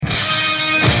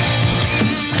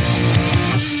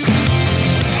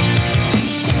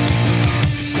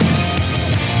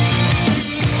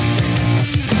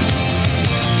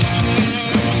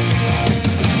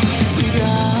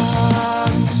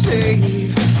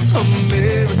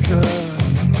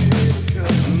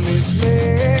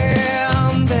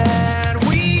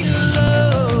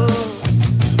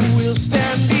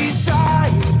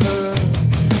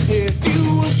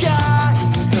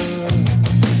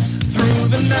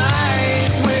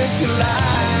shine with your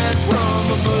light from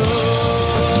above.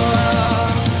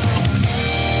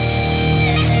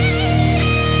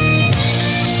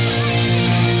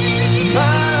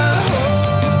 My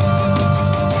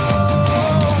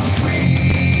home sweet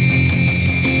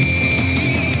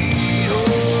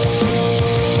home.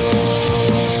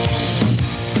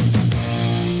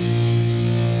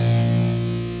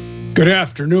 Good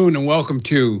afternoon and welcome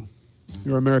to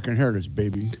Your American Heritage,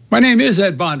 baby. My name is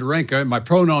Ed Bondarenka, and my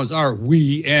pronouns are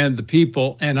we and the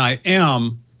people, and I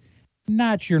am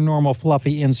not your normal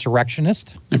fluffy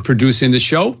insurrectionist. and producing the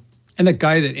show, and the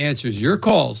guy that answers your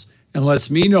calls and lets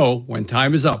me know when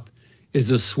time is up is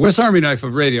the Swiss Army knife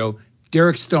of radio,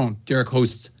 Derek Stone. Derek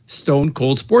hosts Stone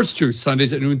Cold Sports Truth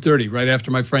Sundays at noon 30, right after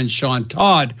my friend Sean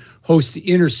Todd hosts The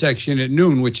Intersection at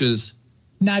noon, which is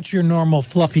not your normal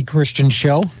fluffy Christian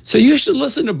show. So you should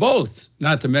listen to both,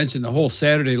 not to mention the whole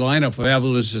Saturday lineup of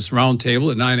Abolitionist Roundtable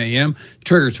at 9 a.m.,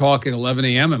 Trigger Talk at 11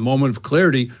 a.m., and Moment of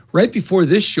Clarity right before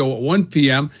this show at 1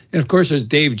 p.m. And, of course, there's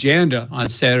Dave Janda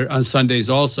on Sundays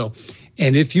also.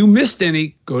 And if you missed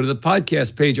any, go to the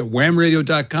podcast page at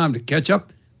whamradio.com to catch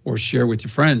up or share with your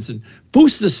friends and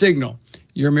boost the signal.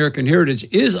 Your American Heritage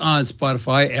is on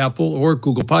Spotify, Apple, or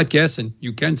Google Podcasts, and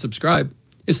you can subscribe.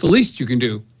 It's the least you can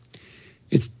do.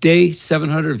 It's day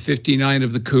 759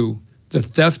 of the coup, the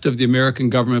theft of the American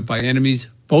government by enemies,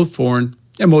 both foreign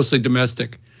and mostly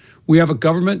domestic. We have a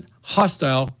government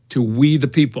hostile to we the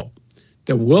people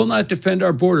that will not defend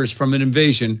our borders from an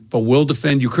invasion, but will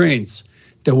defend Ukraine's,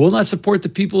 that will not support the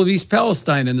people of East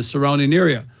Palestine and the surrounding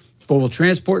area, but will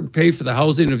transport and pay for the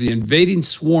housing of the invading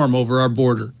swarm over our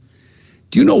border.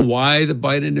 Do you know why the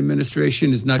Biden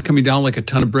administration is not coming down like a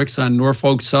ton of bricks on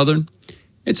Norfolk Southern?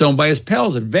 It's owned by his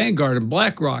pals at Vanguard and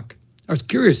BlackRock. I was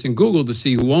curious and Googled to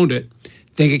see who owned it.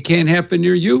 Think it can't happen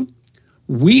near you?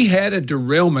 We had a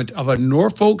derailment of a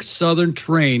Norfolk Southern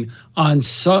train on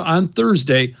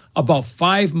Thursday about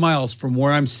 5 miles from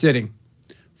where I'm sitting.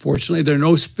 Fortunately, there are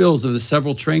no spills of the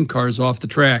several train cars off the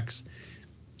tracks.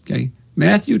 Okay,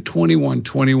 Matthew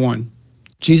 21:21.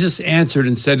 Jesus answered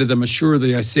and said to them,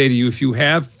 "Assuredly, I say to you, if you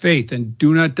have faith and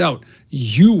do not doubt,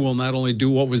 you will not only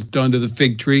do what was done to the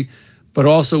fig tree, but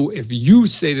also if you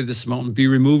say to this mountain, be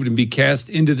removed and be cast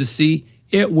into the sea,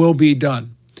 it will be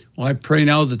done." Well, I pray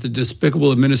now that the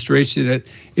despicable administration that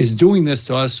is doing this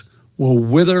to us will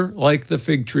wither like the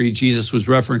fig tree Jesus was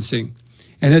referencing,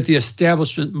 and that the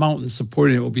establishment mountain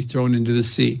supporting it will be thrown into the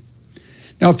sea.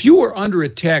 Now, if you were under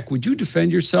attack, would you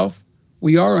defend yourself?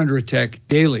 We are under attack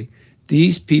daily.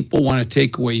 These people want to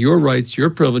take away your rights, your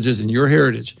privileges, and your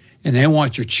heritage, and they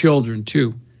want your children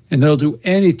too. And they'll do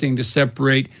anything to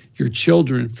separate your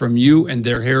children from you and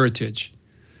their heritage.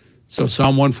 So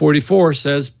Psalm 144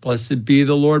 says, "Blessed be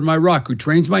the Lord my rock, who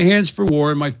trains my hands for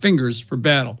war and my fingers for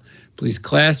battle." Please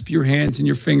clasp your hands and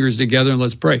your fingers together and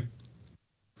let's pray.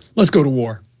 Let's go to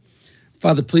war.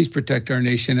 Father, please protect our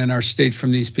nation and our state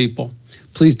from these people.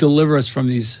 Please deliver us from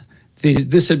this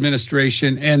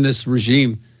administration and this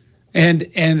regime and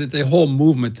the whole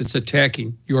movement that's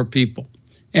attacking your people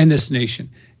and this nation.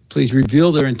 Please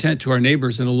reveal their intent to our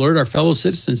neighbors and alert our fellow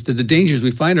citizens to the dangers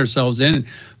we find ourselves in. And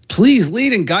please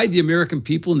lead and guide the American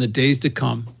people in the days to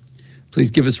come. Please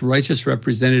give us righteous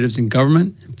representatives in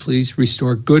government, and please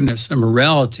restore goodness and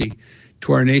morality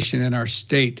to our nation and our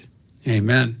state.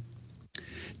 Amen.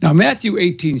 Now, Matthew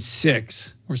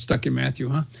 18:6, we're stuck in Matthew,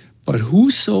 huh? "But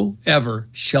whosoever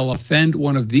shall offend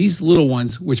one of these little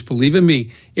ones which believe in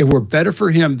me, it were better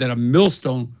for him that a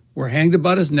millstone were hanged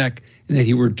about his neck and that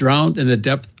he were drowned in the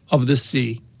depth of the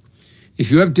sea."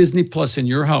 If you have Disney Plus in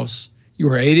your house, you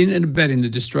are aiding and abetting the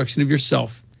destruction of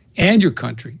yourself and your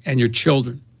country and your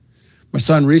children. My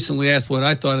son recently asked what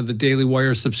I thought of the Daily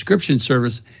Wire subscription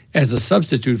service as a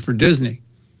substitute for Disney.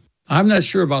 I'm not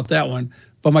sure about that one,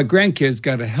 but my grandkids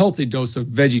got a healthy dose of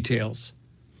VeggieTales.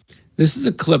 This is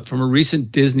a clip from a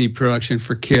recent Disney production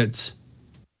for kids.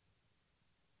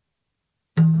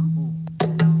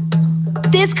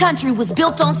 This country was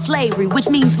built on slavery, which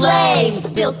means slaves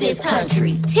built this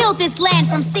country. Tilled this land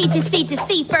from sea to sea to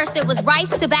sea. First there was rice,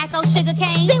 tobacco, sugar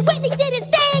cane. Then Whitney did his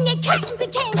thing and cotton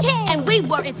became king. And we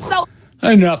weren't so...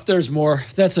 Enough, there's more.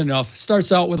 That's enough.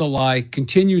 Starts out with a lie,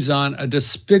 continues on a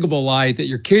despicable lie that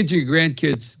your kids and your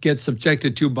grandkids get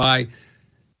subjected to by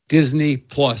Disney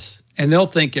Plus. And they'll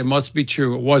think it must be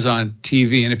true. It was on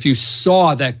TV. And if you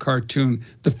saw that cartoon,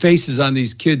 the faces on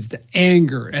these kids, the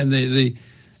anger and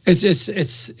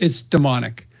it's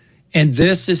demonic. And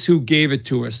this is who gave it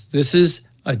to us. This is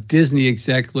a Disney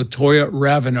exec, Latoya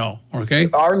Ravenel, okay?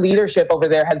 Our leadership over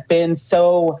there has been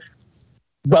so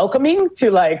welcoming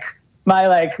to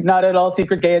my not at all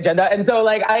secret gay agenda. And so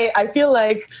I feel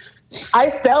like I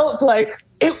felt like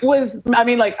it was, I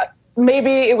mean, like,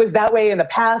 maybe it was that way in the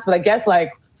past, but I guess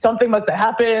like something must have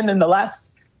happened in the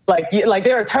last, like they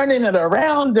were turning it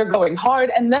around, they're going hard.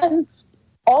 And then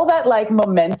all that like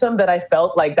momentum that I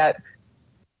felt, like that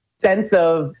sense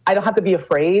of, I don't have to be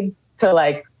afraid to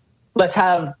like, let's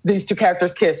have these two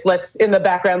characters kiss. Let's in the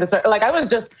background, like I was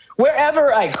just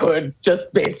wherever I could, just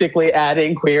basically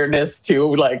adding queerness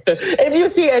to like if you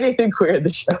see anything queer in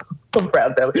the show, I'm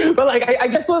proud of it. But like, I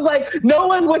just was like, no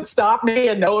one would stop me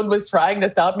and no one was trying to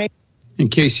stop me. In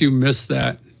case you missed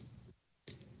that,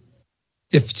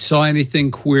 if you saw anything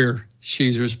queer,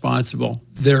 she's responsible.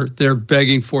 They're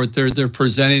begging for it. They're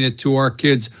presenting it to our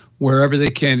kids wherever they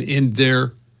can in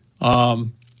their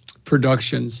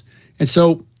productions. And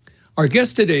so our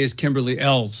guest today is Kimberly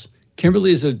Ells.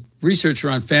 Kimberly is a researcher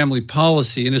on family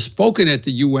policy and has spoken at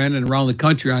the UN and around the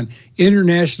country on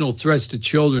international threats to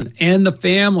children and the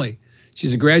family.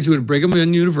 She's a graduate of Brigham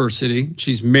Young University.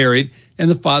 She's married and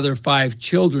the father of 5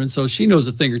 children, so she knows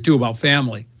a thing or two about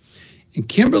family. And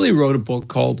Kimberly wrote a book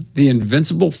called The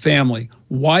Invincible Family,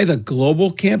 Why the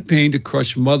Global Campaign to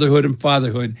Crush Motherhood and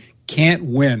Fatherhood Can't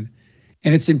Win.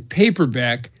 And it's in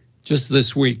paperback just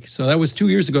this week. So that was 2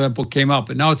 years ago that book came out,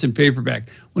 but now it's in paperback.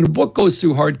 When a book goes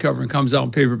through hardcover and comes out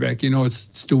in paperback, you know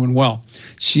it's doing well.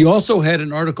 She also had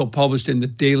an article published in the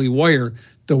Daily Wire.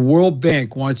 The World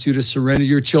Bank wants you to surrender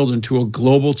your children to a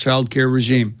global child care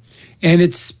regime. And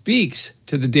it speaks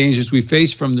to the dangers we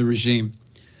face from the regime.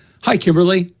 Hi,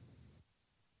 Kimberly.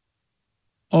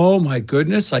 Oh, my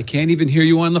goodness. I can't even hear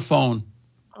you on the phone.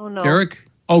 Oh, no. Eric?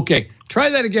 Okay. Try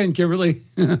that again, Kimberly.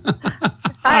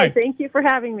 Hi, thank you for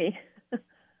having me.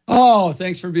 Oh,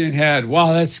 thanks for being had.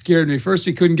 Wow, that scared me. First,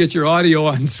 we couldn't get your audio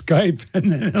on Skype,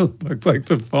 and then it looked like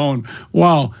the phone.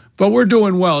 Wow, but we're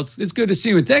doing well. It's good to see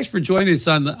you. And thanks for joining us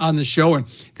on the show, and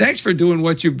thanks for doing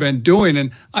what you've been doing.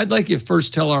 And I'd like you to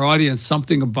first tell our audience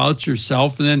something about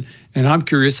yourself, and I'm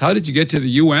curious, how did you get to the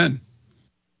UN?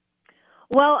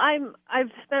 Well,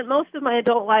 I've spent most of my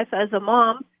adult life as a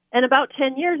mom, and about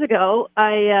 10 years ago,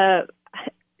 I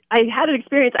had an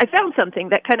experience. I found something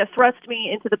that kind of thrust me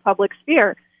into the public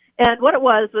sphere. And what it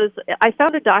was I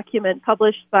found a document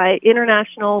published by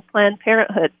International Planned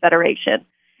Parenthood Federation.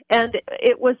 And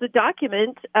it was a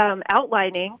document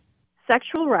outlining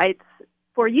sexual rights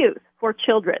for youth, for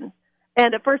children.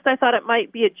 And at first I thought it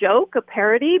might be a joke, a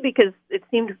parody, because it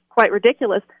seemed quite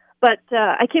ridiculous. But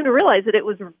I came to realize that it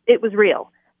was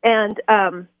real. And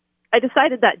I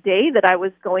decided that day that I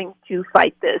was going to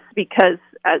fight this because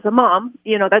as a mom,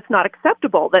 you know, that's not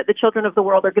acceptable, that the children of the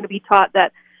world are going to be taught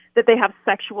that they have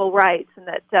sexual rights, and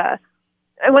that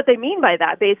and what they mean by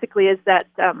that basically is that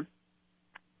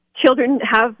children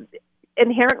have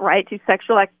inherent right to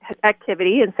sexual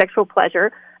activity and sexual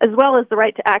pleasure, as well as the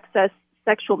right to access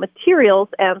sexual materials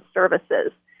and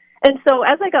services. And so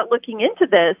as I got looking into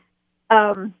this,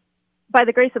 by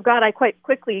the grace of God, I quite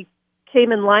quickly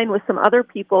came in line with some other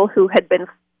people who had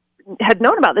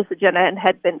known about this agenda and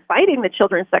had been fighting the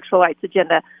children's sexual rights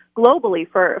agenda globally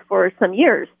for some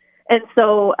years. And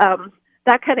so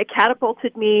that kind of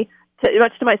catapulted me,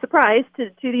 much to my surprise,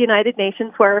 to the United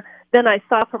Nations, where then I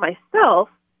saw for myself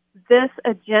this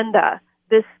agenda,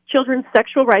 this children's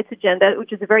sexual rights agenda,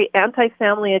 which is a very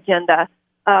anti-family agenda,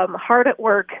 hard at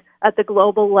work at the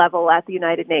global level at the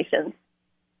United Nations.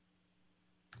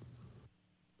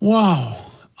 Wow.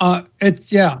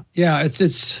 It's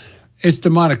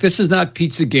demonic. This is not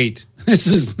Pizzagate. This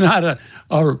is not a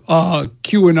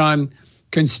QAnon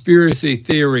conspiracy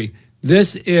theory.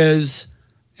 This is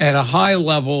at a high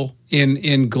level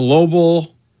in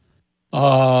global,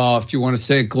 if you want to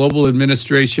say global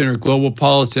administration or global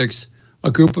politics,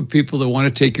 a group of people that want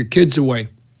to take your kids away.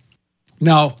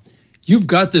 Now, you've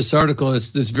got this article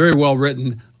that's very well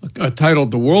written,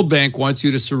 titled "The World Bank Wants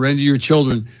You to Surrender Your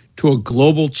Children to a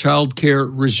Global Child Care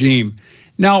Regime."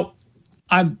 Now,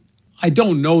 I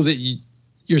don't know that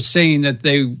you're saying that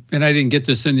and I didn't get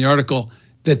this in the article,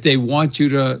 that they want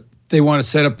to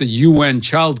set up the UN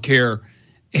Child Care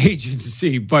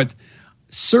Agency, but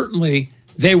certainly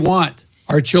they want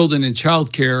our children in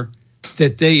child care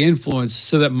that they influence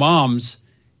so that moms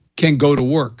can go to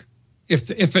work.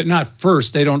 If it not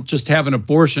first, they don't just have an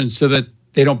abortion so that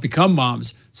they don't become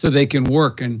moms, so they can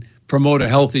work and promote a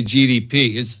healthy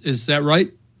GDP. Is that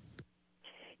right?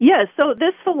 Yes, so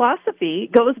this philosophy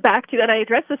goes back to, and I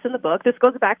address this in the book, this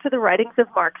goes back to the writings of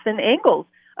Marx and Engels,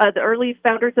 the early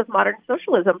founders of modern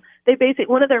socialism. They basically,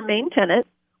 one of their main tenets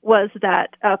was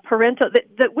that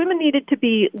that women needed to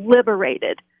be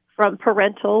liberated from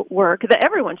parental work, that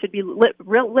everyone should be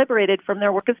liberated from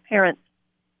their work as parents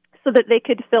so that they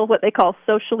could fill what they call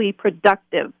socially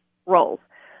productive roles.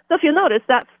 So if you'll notice,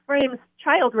 that frames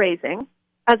child raising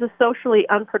as a socially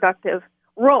unproductive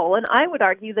role. And I would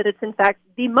argue that it's, in fact,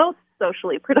 the most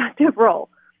socially productive role.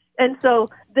 And so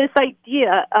this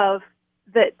idea of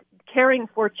that caring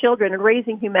for children and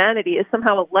raising humanity is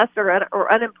somehow a lesser or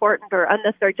unimportant or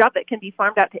unnecessary job that can be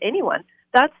farmed out to anyone,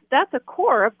 that's a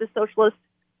core of the socialist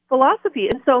philosophy.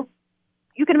 And so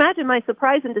you can imagine my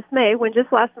surprise and dismay when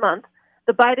just last month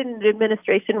the Biden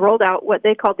administration rolled out what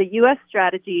they called the U.S.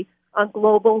 strategy on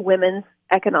global women's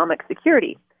economic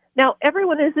security. Now,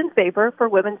 everyone is in favor for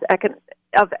women's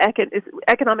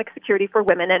economic security for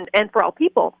women and for all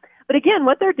people. But again,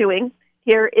 what they're doing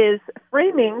here is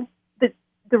framing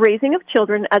the raising of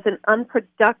children as an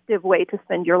unproductive way to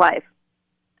spend your life.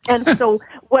 And so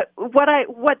what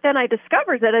then I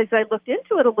discovered that as I looked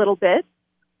into it a little bit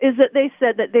is that they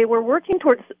said that they were working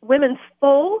towards women's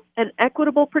full and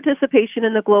equitable participation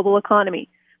in the global economy.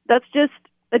 That's just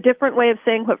a different way of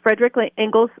saying what Frederick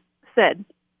Engels said,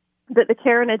 that the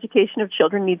care and education of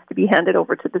children needs to be handed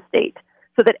over to the state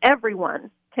so that everyone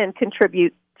can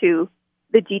contribute to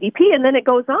the GDP. And then it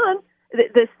goes on,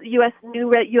 this U.S.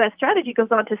 strategy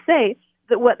goes on to say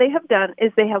that what they have done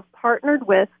is they have partnered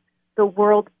with the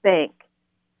World Bank.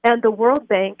 And the World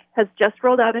Bank has just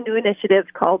rolled out a new initiative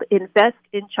called Invest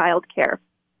in Child Care.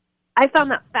 I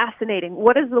found that fascinating.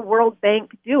 What is the World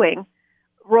Bank doing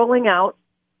rolling out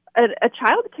a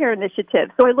child care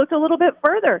initiative? So I looked a little bit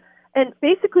further. And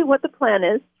basically what the plan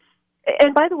is,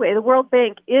 and by the way, the World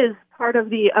Bank is part of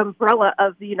the umbrella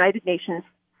of the United Nations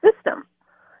system.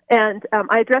 And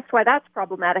I addressed why that's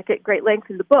problematic at great length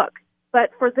in the book.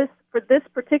 But for this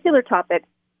particular topic,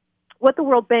 what the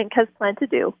World Bank has planned to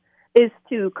do is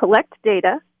to collect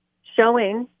data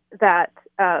showing that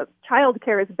child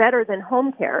care is better than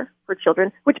home care for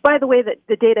children, which, by the way, that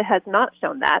the data has not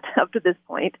shown that up to this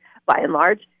point, by and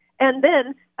large. And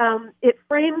then it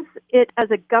frames it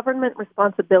as a government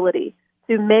responsibility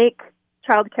to make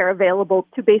child care available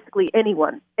to basically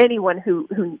anyone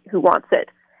who wants it.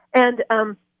 And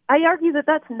I argue that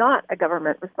that's not a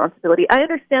government responsibility. I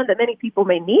understand that many people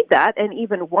may need that and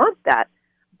even want that,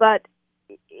 but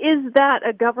is that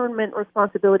a government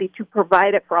responsibility to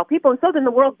provide it for all people? And so then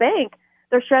the World Bank,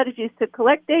 their strategy is to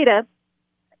collect data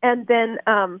and then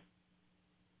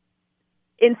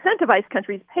incentivize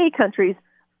countries, pay countries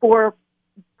for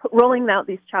rolling out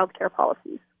these child care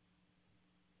policies.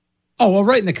 Oh, well,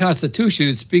 right in the Constitution,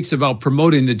 it speaks about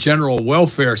promoting the general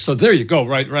welfare. So there you go,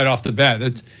 right off the bat.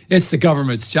 It's the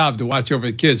government's job to watch over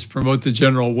the kids, promote the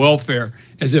general welfare,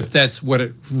 as if that's what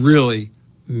it really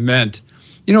meant.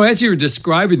 You know, as you were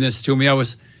describing this to me, I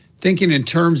was thinking in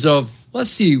terms of,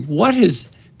 let's see, this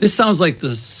sounds like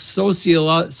the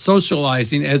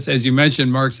socializing, as you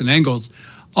mentioned, Marx and Engels,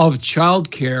 of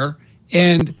childcare.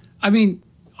 And I mean,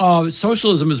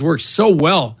 socialism has worked so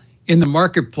well in the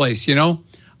marketplace, you know.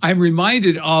 I'm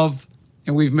reminded of,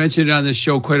 and we've mentioned it on this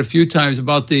show quite a few times,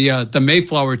 about the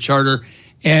Mayflower Charter.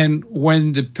 And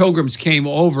when the Pilgrims came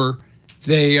over,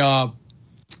 they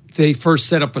first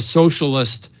set up a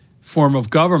socialist form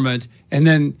of government. And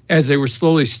then as they were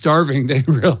slowly starving, they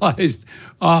realized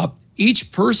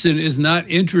each person is not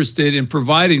interested in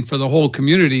providing for the whole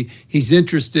community. He's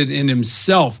interested in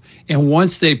himself. And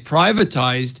once they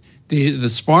privatized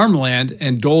the farmland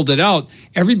and doled it out,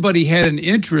 everybody had an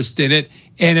interest in it,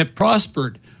 and it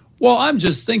prospered. Well, I'm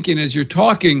just thinking, as you're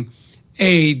talking,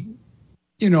 a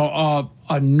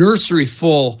nursery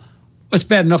full, it's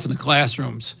bad enough in the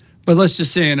classrooms, but let's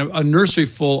just say a nursery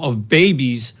full of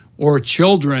babies or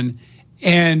children,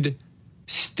 and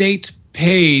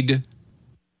state-paid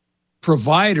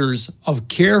providers of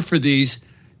care for these,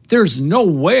 there's no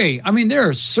way. I mean, there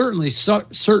are certainly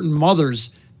certain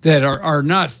mothers that are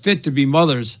not fit to be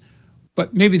mothers,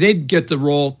 but maybe they'd get the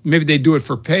role, maybe they do it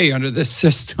for pay under this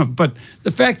system. But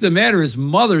the fact of the matter is,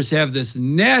 mothers have this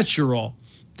natural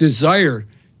desire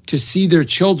to see their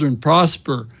children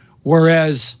prosper,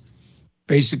 whereas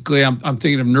basically I'm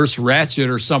thinking of Nurse Ratched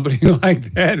or somebody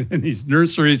like that in these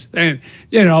nurseries, and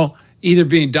either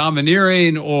being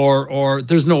domineering or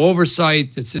there's no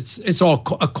oversight. It's all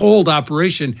a cold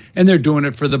operation, and they're doing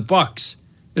it for the bucks.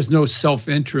 There's no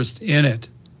self-interest in it.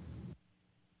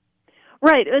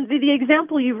 Right, and the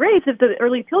example you raised of the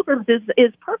early Pilgrims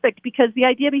is perfect, because the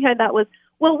idea behind that was,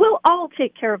 well, we'll all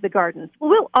take care of the gardens.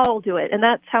 Well, we'll all do it, and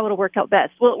that's how it'll work out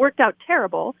best. Well, it worked out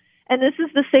terrible, and this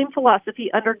is the same philosophy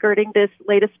undergirding this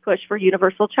latest push for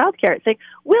universal child care. It's saying,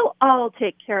 we'll all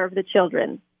take care of the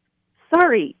children.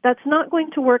 Sorry, that's not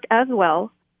going to work as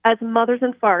well as mothers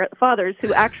and fathers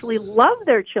who actually love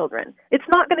their children. It's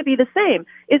not going to be the same.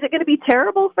 Is it going to be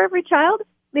terrible for every child?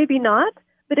 Maybe not.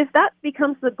 But if that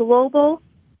becomes the global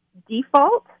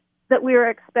default that we are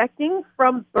expecting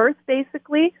from birth,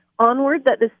 basically, onward,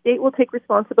 that the state will take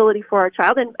responsibility for our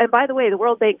child. And by the way, the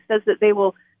World Bank says that they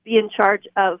will be in charge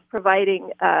of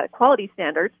providing quality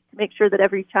standards to make sure that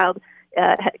every child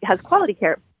has quality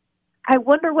care. I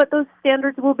wonder what those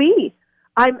standards will be.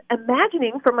 I'm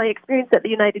imagining from my experience at the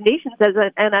United Nations,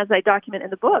 and as I document in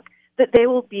the book, that they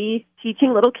will be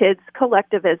teaching little kids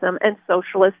collectivism and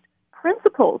socialist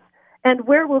principles. And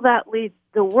where will that lead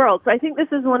the world? So I think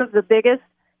this is one of the biggest,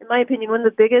 in my opinion, one of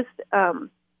the biggest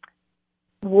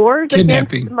wars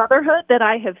against motherhood that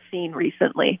I have seen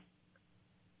recently.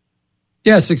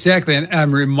 Yes, exactly. And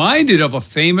I'm reminded of a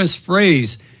famous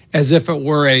phrase, as if it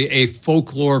were a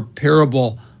folklore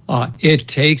parable. It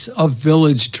takes a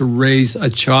village to raise a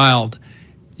child.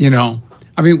 You know,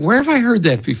 I mean, where have I heard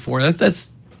that before?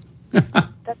 That's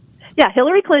yeah,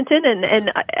 Hillary Clinton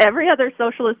and every other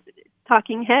socialist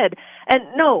talking head. And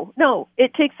no,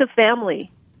 it takes a family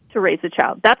to raise a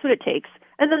child. That's what it takes.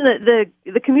 And then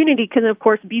the community can, of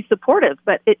course, be supportive,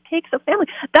 but it takes a family.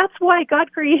 That's why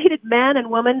God created man and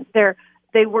woman.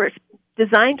 They were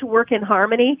designed to work in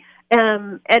harmony,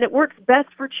 and it works best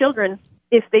for children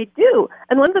if they do.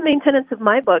 And one of the main tenets of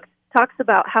my book talks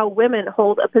about how women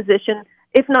hold a position,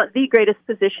 if not the greatest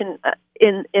position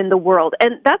in the world.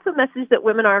 And that's a message that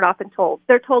women aren't often told.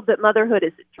 They're told that motherhood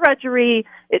is drudgery,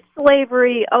 it's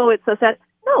slavery, oh, it's so sad.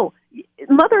 No,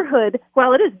 motherhood,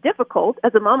 while it is difficult,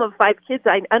 as a mom of 5 kids,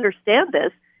 I understand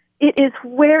this, it is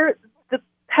where the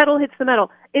pedal hits the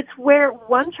metal. It's where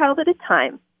one child at a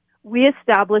time, we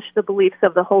establish the beliefs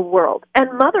of the whole world.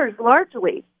 And mothers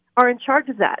largely are in charge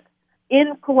of that,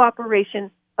 in cooperation,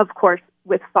 of course,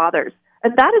 with fathers.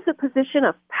 And that is a position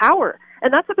of power.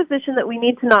 And that's a position that we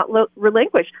need to not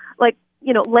relinquish. Like,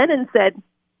 Lenin said,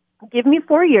 give me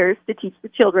 4 years to teach the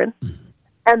children,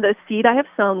 and the seed I have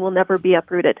sown will never be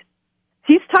uprooted.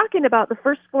 He's talking about the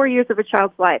first 4 years of a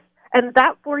child's life. And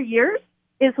that 4 years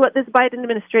is what this Biden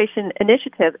administration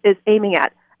initiative is aiming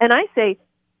at. And I say,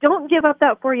 don't give up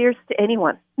that 4 years to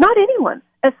anyone. Not anyone,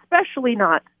 especially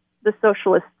not the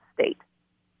socialist state.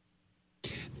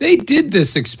 They did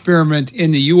this experiment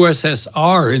in the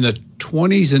USSR in the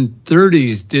 20s and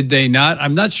 30s, did they not?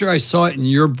 I'm not sure I saw it in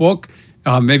your book.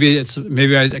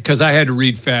 Because I had to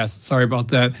read fast. Sorry about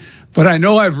that. But I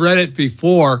know I've read it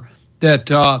before that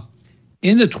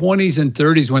in the 20s and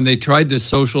 30s, when they tried this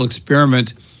social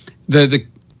experiment, the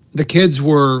kids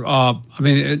were,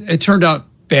 it turned out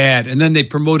bad. And then they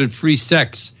promoted free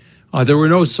sex. There were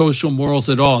no social morals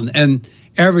at all. And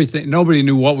everything, nobody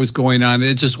knew what was going on.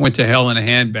 It just went to hell in a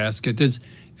handbasket.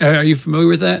 Are you familiar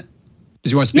with that?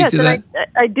 Did you want to speak to that? Yes,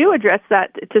 I do address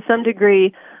that to some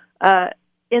degree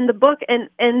in the book, and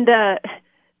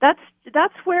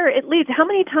that's where it leads. How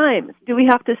many times do we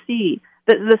have to see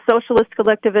that the socialist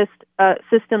collectivist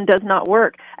system does not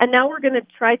work? And now we're going to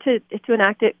try to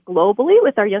enact it globally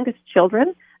with our youngest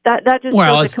children. That just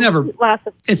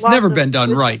it's never been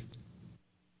done right.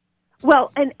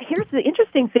 Well, and here's the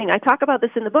interesting thing. I talk about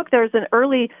this in the book. There was in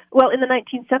the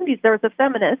 1970s, there was a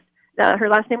feminist. Her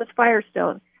last name was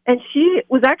Firestone, and she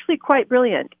was actually quite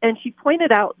brilliant. And she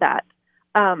pointed out that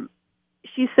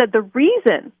she said the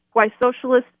reason why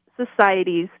socialist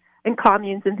societies and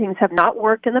communes and things have not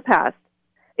worked in the past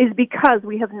is because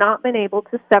we have not been able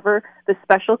to sever the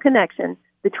special connection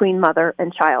between mother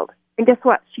and child. And guess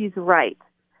what? She's right.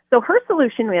 So her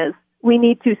solution is we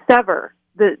need to sever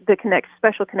the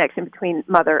special connection between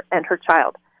mother and her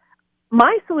child.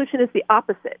 My solution is the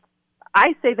opposite.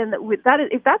 I say then that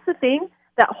if that's the thing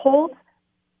that holds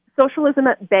socialism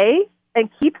at bay and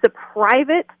keeps a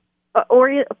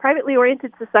privately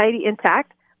oriented society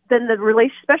intact, then the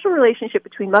special relationship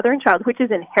between mother and child, which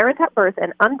is inherent at birth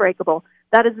and unbreakable,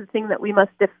 that is the thing that we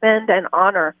must defend and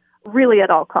honor really at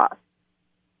all costs.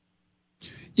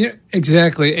 Yeah,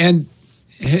 exactly. And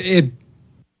it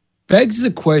begs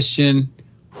the question,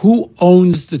 who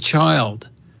owns the child?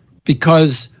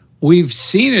 Because we've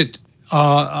seen it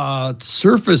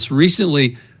surface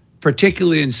recently,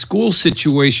 particularly in school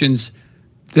situations,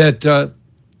 that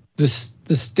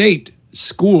the state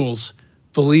schools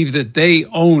believe that they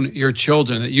own your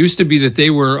children. It used to be that they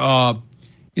were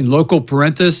in loco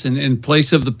parentis and in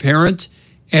place of the parent,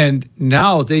 and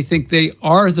now they think they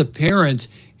are the parent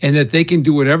and that they can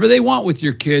do whatever they want with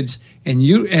your kids. And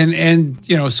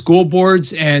school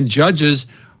boards and judges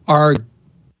are,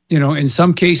 in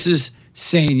some cases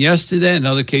saying yes to that, in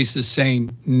other cases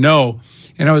saying no.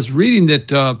 And I was reading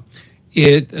that a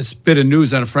bit of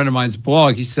news on a friend of mine's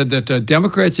blog. He said that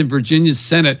Democrats in Virginia's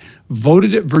Senate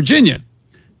voted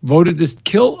to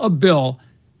kill a bill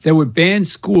that would ban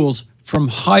schools from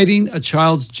hiding a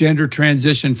child's gender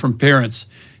transition from parents.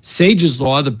 Sage's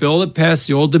Law, the bill that passed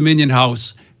the Old Dominion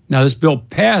House. Now, this bill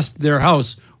passed their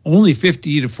House only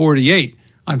 50 to 48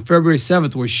 on February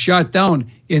 7th, was shot down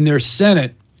in their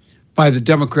Senate by the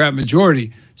Democrat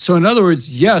majority. So in other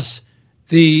words, yes,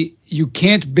 you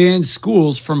can't ban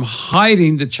schools from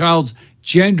hiding the child's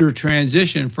gender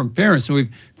transition from parents. And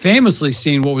we've famously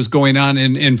seen what was going on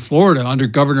in Florida under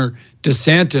Governor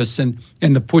DeSantis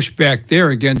and the pushback there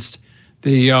against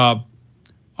the,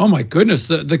 oh my goodness,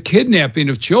 the kidnapping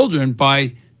of children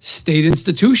by state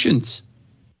institutions.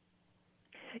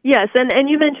 Yes, and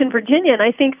you mentioned Virginia, and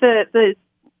I think the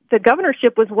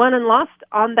governorship was won and lost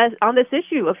on this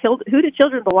issue of who do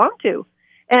children belong to.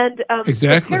 And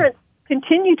exactly. The parents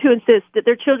continue to insist that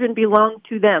their children belong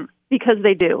to them because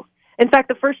they do. In fact,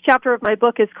 the first chapter of my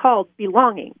book is called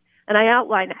Belonging, and I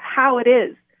outline how it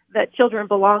is that children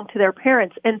belong to their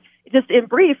parents. And just in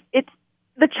brief, it's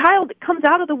the child comes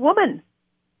out of the woman.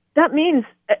 That means,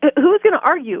 who's going to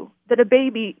argue that a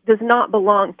baby does not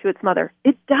belong to its mother?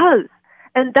 It does.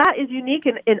 And that is unique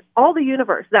in all the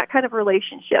universe, that kind of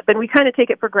relationship. And we kind of take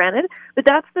it for granted, but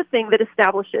that's the thing that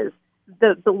establishes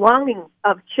the belonging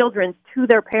of children to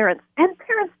their parents and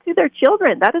parents to their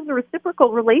children. That is a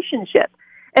reciprocal relationship.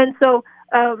 And so,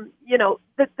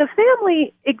 the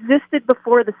family existed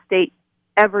before the state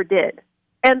ever did.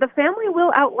 And the family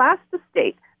will outlast the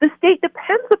state. The state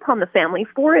depends upon the family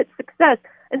for its success.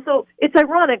 And so it's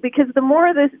ironic because the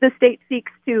more the state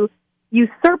seeks to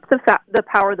usurp the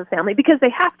power of the family, because they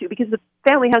have to, because the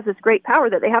family has this great power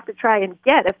that they have to try and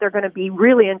get if they're going to be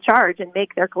really in charge and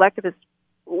make their collectivist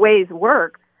ways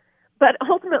work. But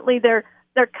ultimately, they're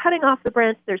cutting off the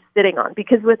branch they're sitting on,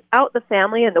 because without the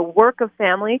family and the work of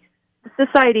family,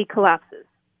 society collapses.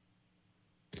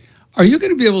 Are you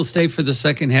going to be able to stay for the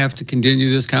second half to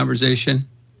continue this conversation?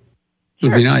 It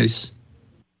would be nice.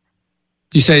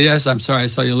 You say yes? I'm sorry, I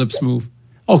saw your lips move.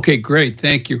 Okay, great,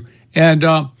 thank you. And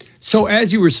so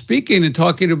as you were speaking and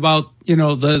talking about,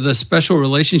 the special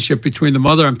relationship between the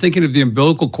mother, I'm thinking of the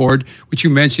umbilical cord, which you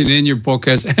mentioned in your book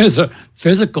as a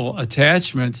physical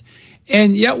attachment.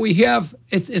 And yet we have,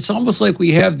 it's almost like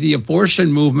we have the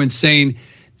abortion movement saying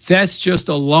that's just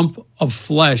a lump of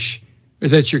flesh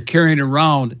that you're carrying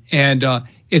around, and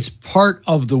it's part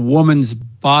of the woman's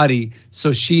body,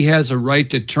 so she has a right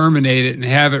to terminate it and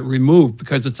have it removed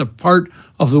because it's a part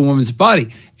of the woman's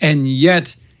body. And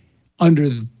yet, under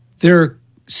their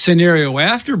scenario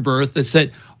after birth, that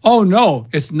said, oh no,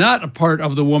 it's not a part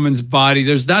of the woman's body.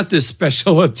 There's not this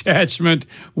special attachment.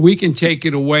 We can take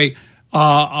it away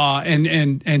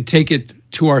and take it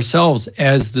to ourselves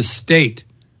as the state.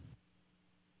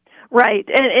 Right,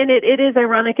 and it is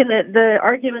ironic in that the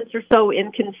arguments are so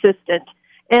inconsistent.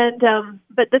 And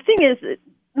but the thing is,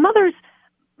 mothers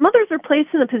are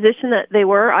placed in the position that they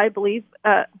were, I believe,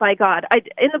 by God.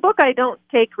 In the book, I don't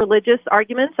take religious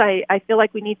arguments. I feel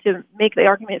like we need to make the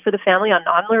argument for the family on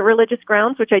non-religious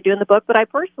grounds, which I do in the book. But I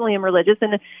personally am religious,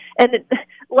 and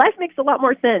life makes a lot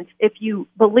more sense if you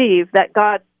believe that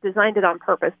God designed it on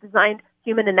purpose, designed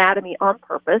human anatomy on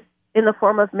purpose, in the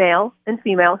form of male and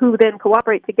female, who then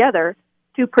cooperate together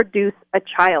to produce a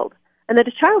child. And that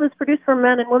a child is produced from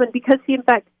man and woman because he, in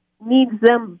fact, needs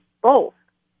them both.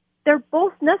 They're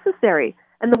both necessary.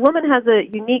 And the woman has a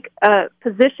unique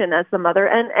position as the mother,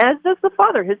 and as does the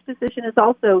father. His position is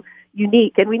also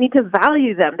unique, and we need to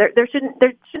value them. There shouldn't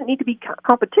need to be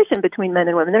competition between men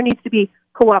and women. There needs to be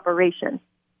cooperation.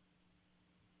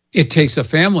 It takes a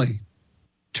family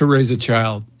to raise a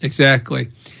child. Exactly.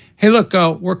 Hey, look,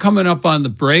 we're coming up on the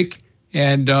break,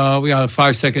 and we got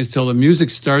 5 seconds till the music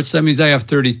starts. That means I have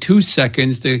 32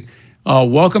 seconds to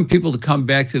welcome people to come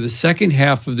back to the second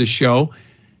half of the show.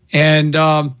 And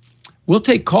we'll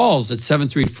take calls at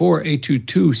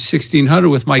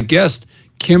 734-822-1600 with my guest,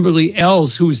 Kimberly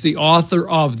Ells, who's the author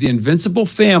of The Invincible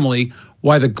Family,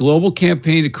 Why the Global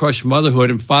Campaign to Crush Motherhood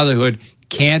and Fatherhood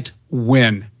Can't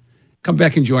Win. Come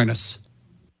back and join us.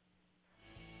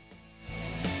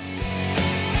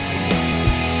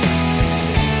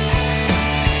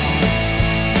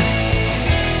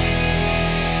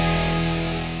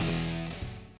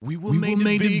 We were made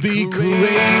to be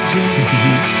courageous.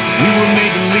 We were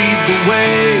made to lead the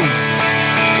way.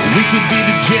 We could be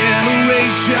the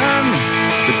generation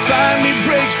that finally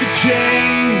breaks the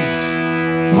chains.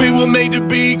 We were made to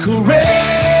be courageous.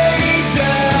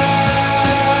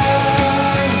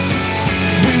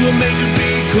 We were made to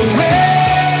be courageous.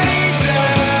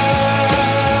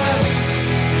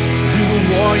 We were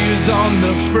warriors on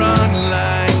the front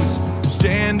lines,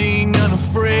 standing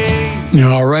unafraid.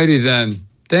 All righty then.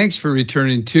 Thanks for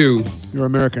returning to Your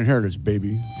American Heritage,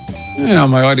 baby. Yeah,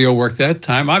 my audio worked that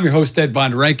time. I'm your host, Ed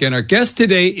Bondarenka, and our guest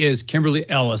today is Kimberly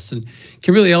Ellis. And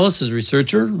Kimberly Ellis is a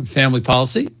researcher in family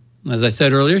policy, As I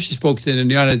said earlier, she spoke to the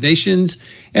United Nations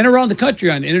and around the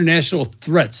country on international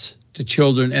threats to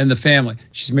children and the family.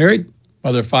 She's married,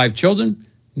 mother of 5 children,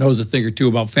 knows a thing or two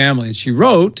about family. And she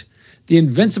wrote, The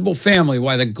Invincible Family,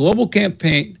 Why the Global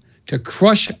Campaign to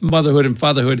Crush Motherhood and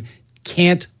Fatherhood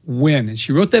Can't Win. And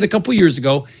she wrote that a couple years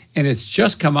ago, and it's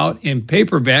just come out in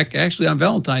paperback, actually on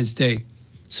Valentine's Day.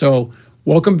 So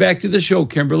welcome back to the show,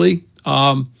 Kimberly.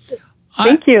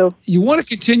 Thank you. You want to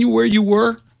continue where you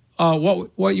were?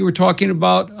 What you were talking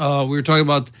about? We were talking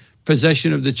about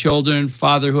possession of the children,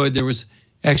 fatherhood. There was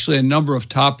actually a number of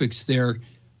topics there.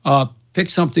 Pick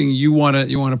something you want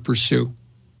to pursue.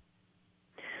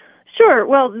 Sure.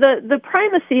 Well, the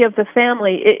primacy of the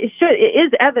family it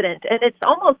is evident, and it's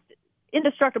almost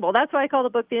indestructible. That's why I call the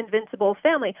book The Invincible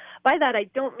Family. By that, I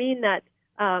don't mean that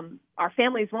our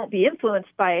families won't be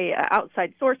influenced by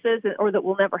outside sources or that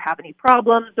we'll never have any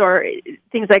problems or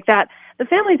things like that. The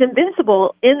family's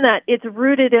invincible in that it's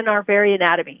rooted in our very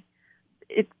anatomy.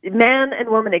 Man and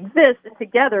woman exist, and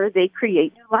together they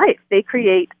create new life. They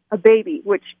create a baby,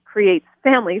 which creates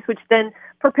families, which then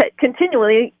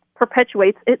continually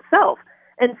perpetuates itself.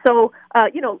 And so,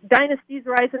 dynasties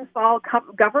rise and fall,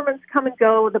 governments come and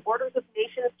go, the borders of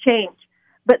nations change.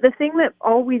 But the thing that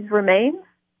always remains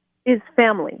is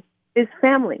families.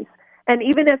 And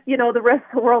even if, the rest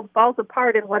of the world falls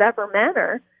apart in whatever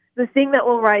manner, the thing that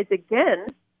will rise again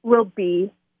will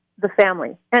be the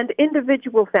family and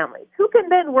individual families who can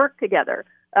then work together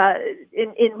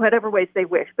in whatever ways they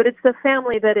wish. But it's the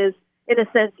family that is, in a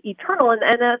sense, eternal, and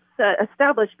that's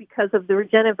established because of the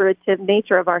regenerative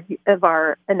nature of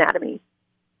our anatomy.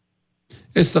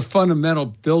 It's the fundamental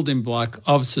building block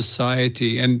of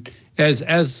society, and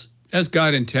as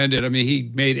God intended. I mean, He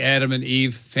made Adam and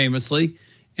Eve famously,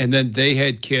 and then they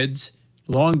had kids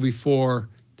long before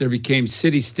there became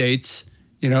city-states.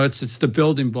 It's the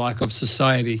building block of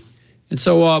society, and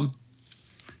so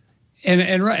and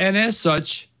as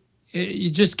such, you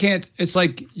just can't. It's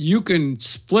like you can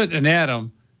split an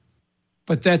atom,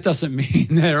 but that doesn't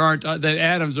mean that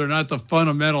atoms are not the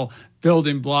fundamental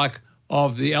building block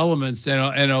of the elements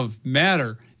and of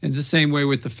matter. In the same way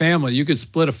with the family, you could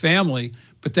split a family,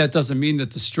 but that doesn't mean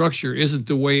that the structure isn't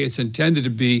the way it's intended to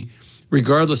be,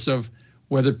 regardless of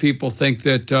whether people think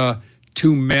that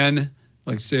 2 men,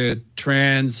 like say a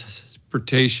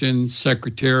transportation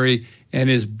secretary and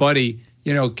his buddy,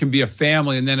 can be a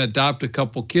family and then adopt a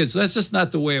couple kids. That's just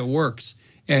not the way it works.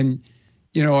 And,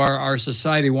 our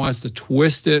society wants to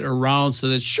twist it around so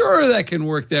that, sure, that can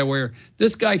work that way. Or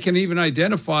this guy can even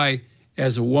identify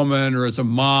as a woman or as a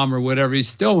mom or whatever. He's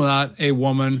still not a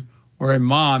woman or a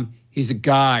mom. He's a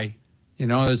guy.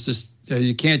 It's just,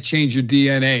 you can't change your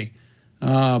DNA.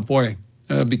 Boy,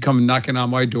 it'll be coming knocking on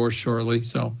my door shortly.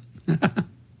 So.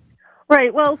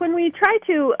 Right. Well, when we try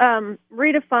to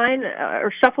redefine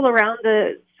or shuffle around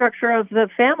the structure of the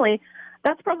family,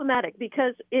 that's problematic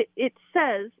because it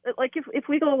says, like, if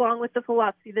we go along with the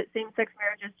philosophy that same-sex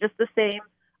marriage is just the same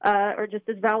or just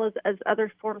as valid as other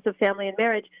forms of family and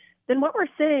marriage, then what we're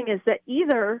saying is that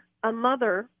either a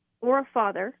mother or a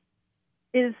father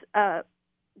is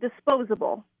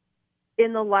disposable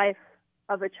in the life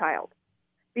of a child.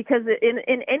 Because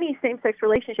in any same-sex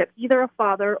relationship, either a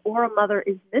father or a mother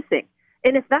is missing.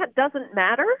 And if that doesn't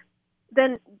matter,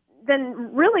 then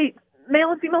really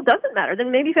male and female doesn't matter.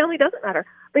 Then maybe family doesn't matter.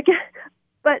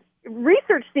 But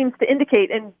research seems to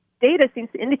indicate, and data seems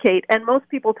to indicate, and most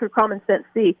people through common sense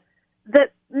see,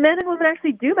 that men and women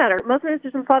actually do matter. Mothers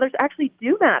and fathers actually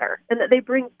do matter, and that they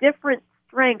bring different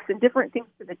strengths and different things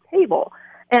to the table.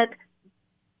 And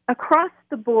across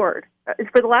the board,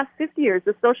 for the last 50 years,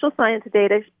 the social science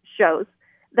data shows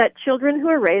that children who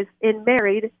are raised in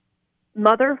married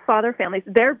mother-father families,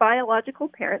 their biological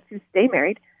parents who stay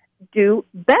married, do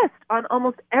best on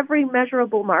almost every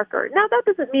measurable marker. Now, that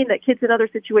doesn't mean that kids in other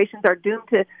situations are doomed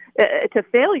to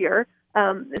failure.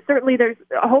 Certainly, there's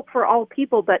a hope for all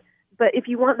people, but if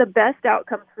you want the best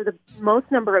outcomes for the most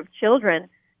number of children,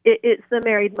 it's the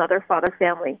married mother-father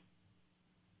family.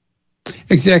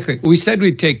 Exactly. We said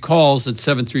we'd take calls at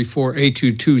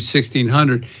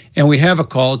 734-822-1600, and we have a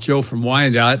call, Joe from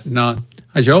Wyandotte. Hi,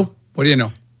 Joe. What do you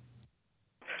know?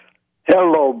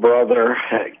 Hello, brother.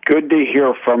 Good to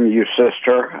hear from you,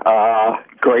 sister.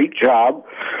 Great job.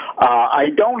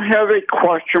 I don't have a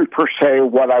question per se.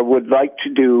 What I would like to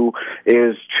do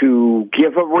is to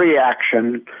give a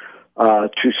reaction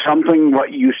to something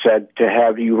what you said, to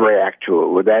have you react to it.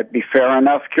 Would that be fair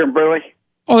enough, Kimberly?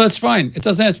 Oh, that's fine. It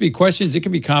doesn't have to be questions. It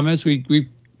can be comments. We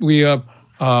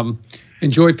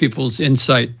enjoy people's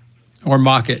insight or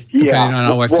mock it, depending on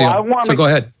how I feel. So go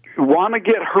ahead. Want to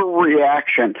get her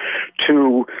reaction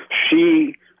to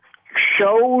she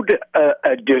showed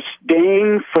a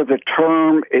disdain for the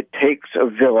term "it takes a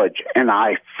village," and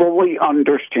I fully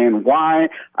understand why.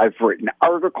 I've written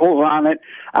articles on it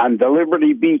on the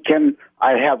Liberty Beacon.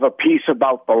 I have a piece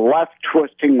about the left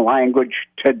twisting language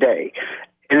today,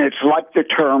 and it's like the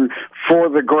term "for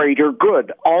the greater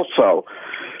good" also.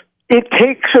 It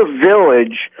takes a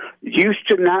village used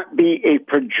to not be a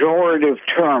pejorative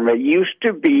term. It used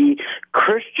to be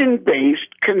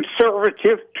Christian-based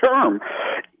conservative term.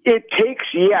 It takes,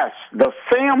 yes, the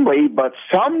family, but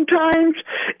sometimes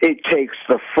it takes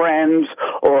the friends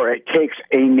or it takes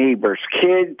a neighbor's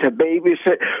kid to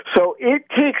babysit. So it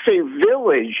takes a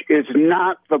village is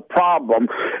not the problem.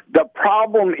 The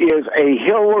problem is a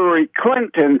Hillary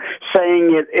Clinton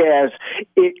saying it as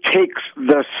it takes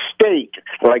the state,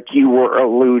 like you were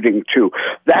alluding to.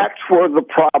 That's where the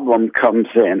problem comes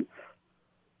in.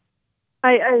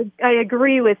 I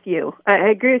agree with you. I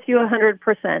agree with you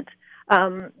 100%.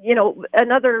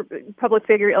 Another public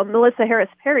figure, Melissa Harris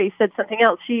Perry, said something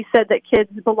else. She said that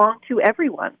kids belong to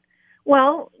everyone.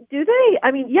 Well, do they?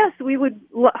 I mean, yes, we would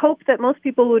hope that most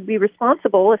people would be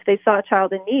responsible if they saw a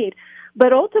child in need,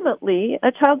 but ultimately,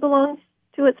 a child belongs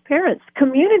to its parents.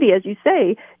 Community, as you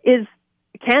say,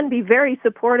 can be very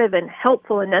supportive and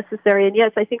helpful and necessary. And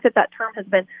yes, I think that term has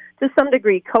been, to some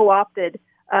degree, co-opted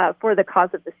for the cause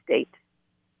of the state.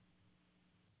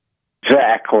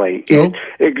 Exactly.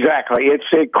 Exactly. It's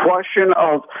a question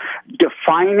of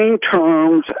defining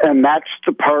terms, and that's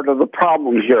the part of the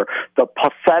problem here. The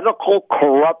pathetical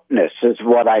corruptness is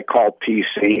what I call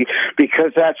PC,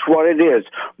 because that's what it is.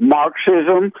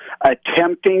 Marxism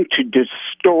attempting to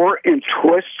distort and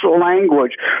twist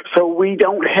language so we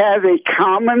don't have a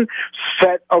common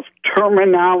set of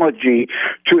terminology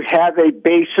to have a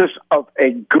basis of a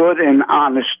good and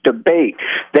honest debate.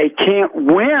 They can't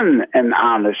win an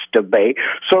honest debate.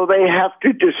 So they have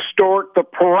to distort the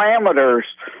parameters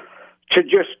to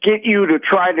just get you to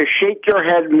try to shake your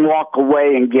head and walk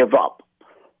away and give up.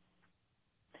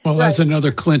 Well, as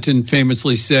another Clinton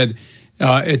famously said,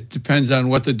 it depends on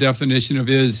what the definition of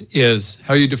is.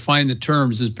 How you define the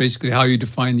terms is basically how you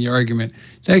define the argument.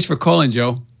 Thanks for calling,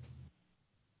 Joe.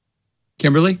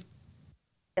 Kimberly?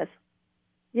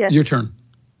 Yes. Your turn.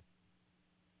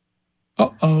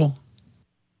 Uh-oh.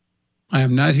 I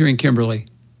am not hearing Kimberly.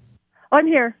 I'm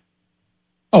here.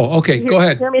 Oh, okay. Go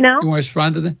ahead. Hear me now? You want to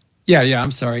respond to that? Yeah.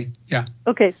 I'm sorry. Yeah.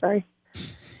 Okay, sorry.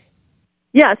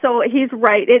 Yeah, so he's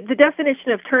right. The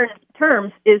definition of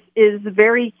terms is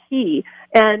very key,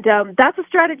 and that's a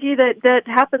strategy that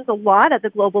happens a lot at the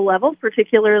global level,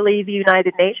 particularly the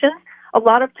United Nations. A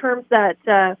lot of terms that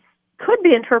could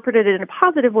be interpreted in a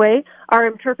positive way are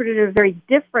interpreted in a very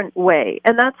different way,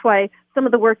 and that's why some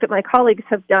of the work that my colleagues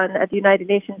have done at the United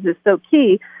Nations is so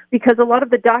key, because a lot of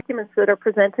the documents that are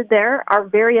presented there are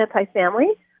very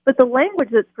anti-family, but the language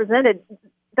that's presented,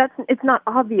 it's not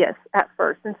obvious at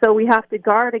first. And so we have to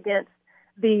guard against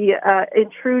the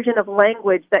intrusion of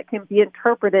language that can be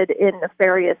interpreted in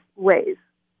nefarious ways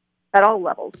at all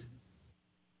levels.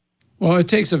 Well, it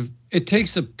takes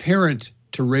a parent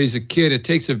to raise a kid. It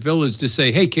takes a village to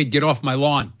say, "Hey, kid, get off my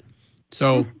lawn."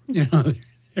 So,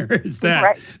 there is that.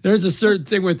 Right. There's a certain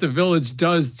thing what the village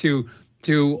does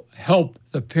to help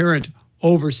the parent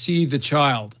oversee the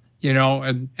child,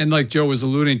 and like Joe was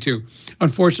alluding to.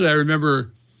 Unfortunately, I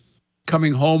remember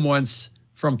coming home once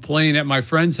from playing at my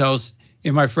friend's house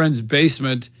in my friend's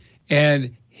basement,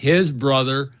 and his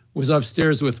brother was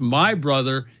upstairs with my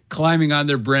brother climbing on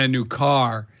their brand new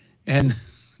car, and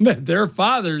their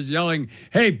father's yelling,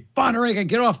 "Hey, Bondarenka,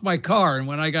 get off my car." And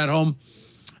when I got home,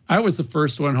 I was the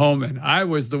first one home, and I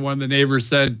was the one the neighbor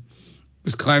said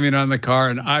was climbing on the car,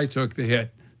 and I took the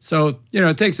hit. So,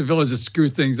 it takes a village to screw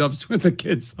things up with the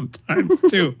kids sometimes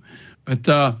too.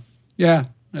 But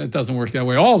it doesn't work that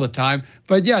way all the time.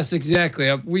 But yes, exactly.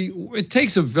 It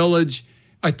takes a village.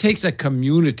 It takes a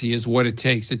community is what it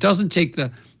takes. It doesn't take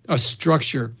a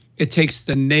structure. It takes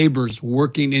the neighbors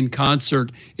working in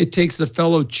concert. It takes the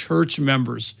fellow church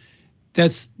members.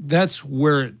 That's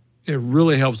where it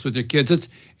really helps with your kids.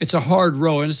 It's a hard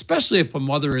road, and especially if a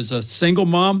mother is a single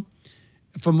mom.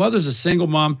 If a mother's a single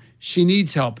mom, she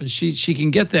needs help, and she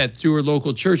can get that through her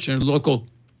local church and her local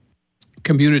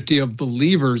community of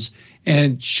believers,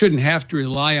 and shouldn't have to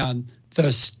rely on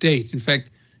the state. In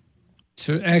fact,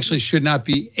 actually should not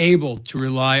be able to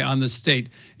rely on the state.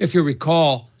 If you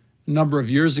recall, a number of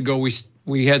years ago,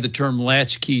 we had the term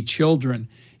latchkey children,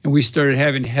 and we started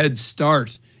having Head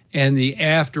Start and the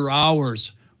after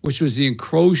hours, which was the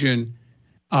encroaching.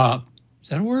 Is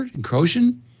that a word?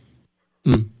 Encroaching?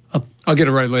 I'll get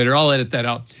it right later. I'll edit that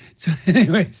out. So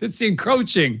anyways, it's the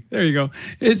encroaching. There you go.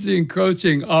 It's the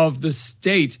encroaching of the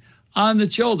state on the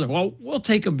children. Well, we'll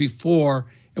take them before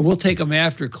and we'll take them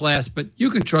after class, but you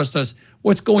can trust us.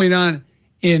 What's going on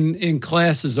in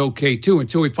class is okay too,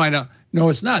 until we find out, no,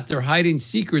 it's not. They're hiding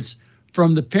secrets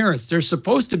from the parents. They're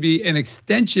supposed to be an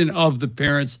extension of the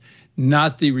parents,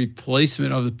 not the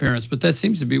replacement of the parents. But that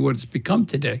seems to be what it's become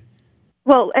today.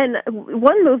 Well, and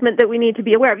one movement that we need to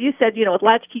be aware of, you said, with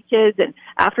latchkey kids and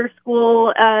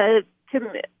after-school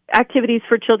activities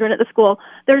for children at the school,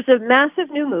 there's a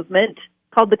massive new movement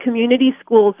called the Community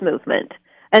Schools Movement,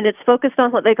 and it's focused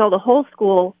on what they call the whole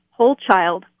school, whole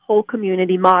child, whole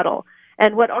community model.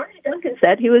 And what Arne Duncan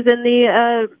said, he was in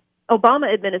the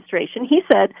Obama administration, he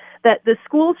said that the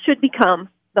schools should become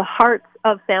the hearts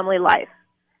of family life.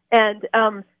 And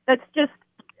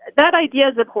that idea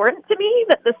is important to me,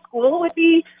 that the school would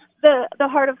be the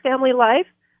heart of family life.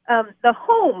 The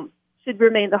home should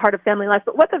remain the heart of family life.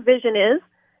 But what the vision is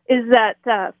that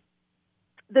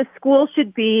the school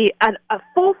should be a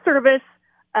full-service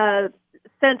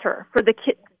center for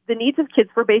the needs of kids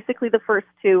for basically the first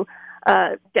 2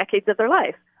 decades of their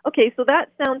life. Okay, so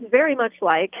that sounds very much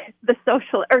like the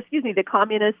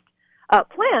communist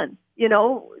plan.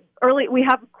 We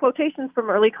have quotations from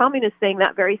early communists saying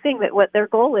that very thing, that what their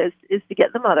goal is to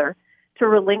get the mother to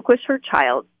relinquish her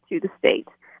child to the state.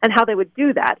 And how they would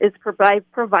do that is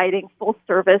providing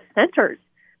full-service centers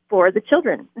for the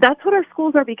children. That's what our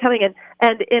schools are becoming.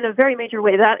 And in a very major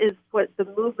way, that is what the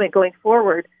movement going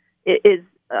forward is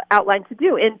outlined to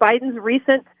do. In Biden's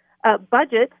recent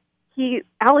budget, he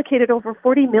allocated over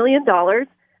 $40 million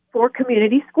for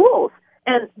community schools.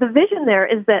 And the vision there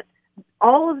is that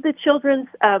all of the children's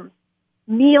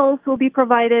meals will be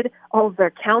provided, all of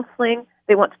their counseling.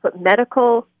 They want to put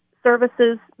medical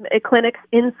services, clinics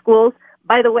in schools.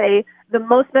 By the way, the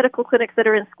most medical clinics that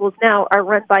are in schools now are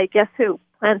run by, guess who?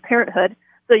 Planned Parenthood.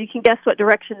 So you can guess what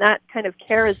direction that kind of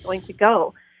care is going to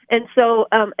go. And so,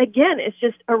 again, it's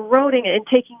just eroding and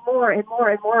taking more and more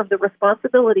and more of the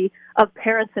responsibility of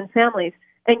parents and families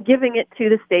and giving it to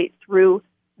the state through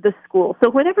the school. So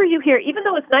whenever you hear, even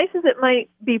though as nice as it might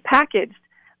be packaged,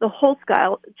 the whole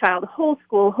child, whole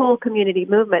school, whole community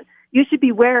movement, you should be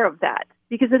aware of that,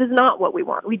 because it is not what we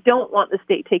want. We don't want the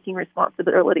state taking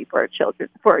responsibility for our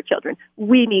children.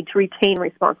 We need to retain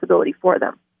responsibility for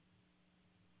them.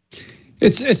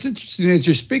 It's interesting as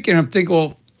you're speaking. I'm thinking,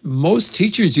 well, most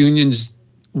teachers' unions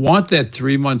want that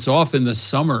 3 months off in the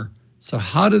summer. So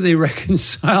how do they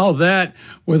reconcile that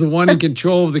with wanting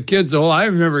control of the kids? Oh, I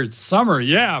remember summer,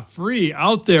 free,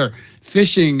 out there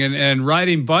fishing and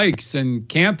riding bikes and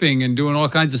camping and doing all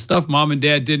kinds of stuff mom and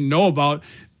dad didn't know about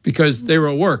because they were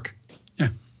at work. Yeah.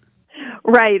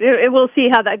 Right. We'll see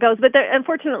how that goes. But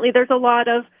unfortunately, there's a lot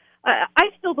of, I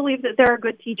still believe that there are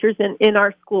good teachers in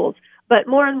our schools, but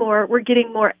more and more we're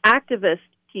getting more activist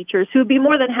teachers who would be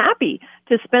more than happy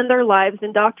to spend their lives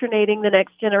indoctrinating the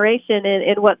next generation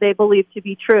in what they believe to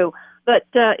be true. But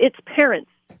it's parents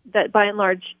that, by and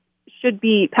large, should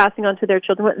be passing on to their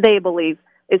children what they believe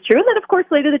is true. And then, of course,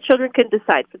 later the children can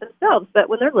decide for themselves. But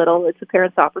when they're little, it's a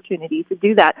parent's opportunity to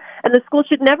do that. And the school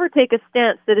should never take a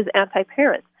stance that is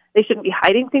anti-parent. They shouldn't be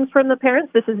hiding things from the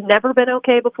parents. This has never been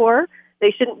okay before.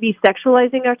 They shouldn't be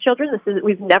sexualizing our children.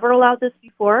 We've never allowed this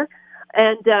before.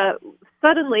 And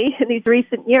suddenly, in these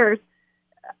recent years,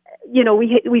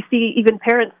 we see even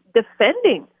parents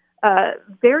defending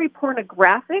very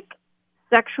pornographic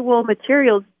sexual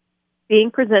materials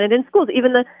being presented in schools.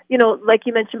 Even like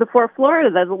you mentioned before, Florida,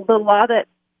 the law that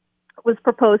was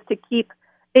proposed to keep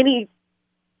any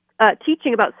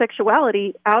teaching about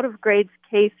sexuality out of grades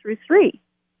K through 3.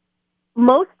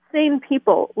 Most sane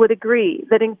people would agree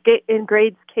that in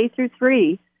grades K through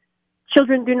 3,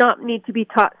 children do not need to be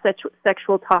taught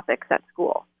sexual topics at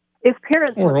school. If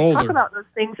parents want to talk about those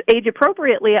things age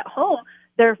appropriately at home,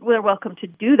 they're welcome to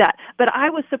do that. But I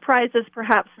was surprised, as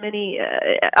perhaps many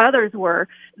others were,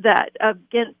 that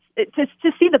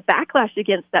to see the backlash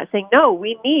against that, saying, no,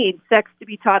 we need sex to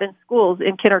be taught in schools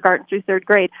in kindergarten through 3rd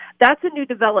grade. That's a new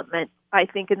development, I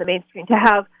think, in the mainstream, to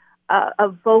have a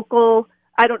vocal,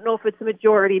 I don't know if it's a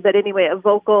majority, but anyway, a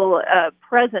vocal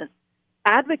presence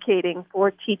advocating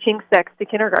for teaching sex to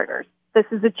kindergartners. This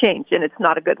is a change, and it's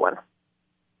not a good one.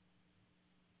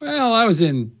 Well, I was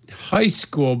in high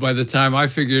school by the time I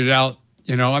figured it out.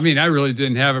 I really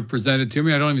didn't have it presented to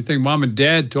me. I don't even think mom and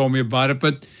dad told me about it,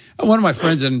 but one of my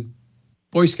friends in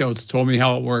Boy Scouts told me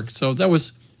how it worked. So that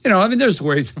was, there's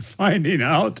ways of finding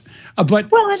out.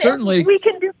 But certainly, we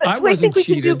can do. I think we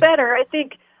can do better. I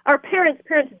think our parents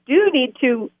do need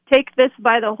to take this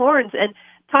by the horns and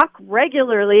talk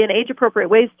regularly in age-appropriate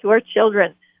ways to our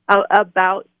children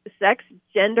about sex,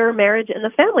 gender, marriage, and the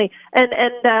family. And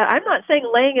I'm not saying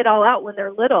laying it all out when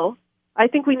they're little. I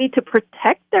think we need to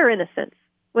protect their innocence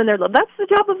when they're little. That's the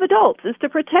job of adults, is to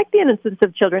protect the innocence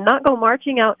of children, not go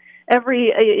marching out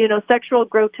every sexual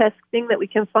grotesque thing that we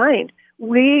can find.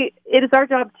 It is our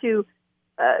job to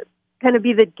kind of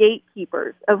be the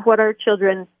gatekeepers of what our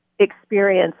children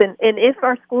experience. And if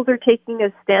our schools are taking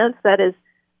a stance that is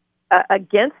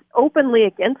openly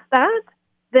against that,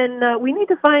 then we need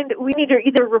to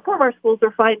either reform our schools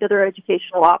or find other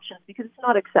educational options, because it's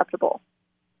not acceptable.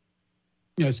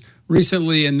 Yes.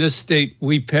 Recently in this state,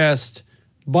 we passed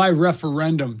by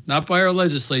referendum, not by our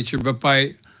legislature, but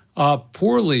by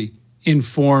poorly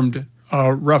informed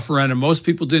referendum. Most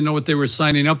people didn't know what they were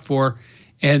signing up for,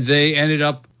 and they ended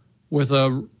up with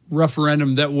a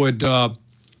referendum that would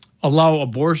allow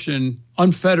abortion,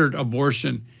 unfettered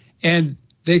abortion. And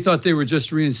they thought they were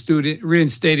just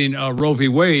reinstating Roe v.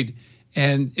 Wade,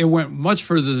 and it went much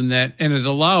further than that. And it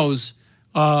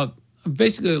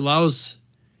basically allows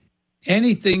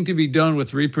anything to be done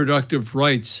with reproductive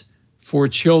rights for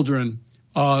children,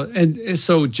 and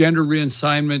so gender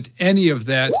reassignment, any of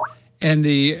that, and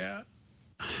we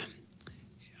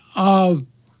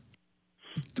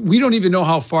don't even know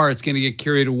how far it's going to get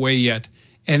carried away yet,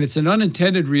 and it's an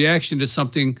unintended reaction to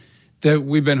something that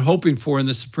we've been hoping for in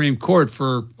the Supreme Court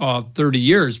for 30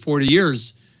 years, 40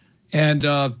 years, and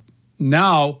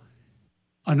now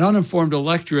an uninformed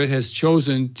electorate has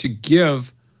chosen to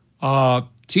give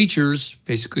teachers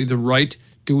basically the right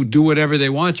to do whatever they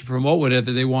want, to promote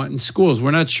whatever they want in schools. We're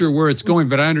not sure where it's going,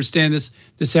 but I understand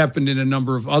this happened in a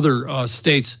number of other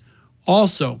states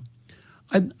also.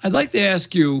 I'd like to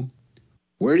ask you,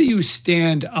 where do you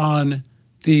stand on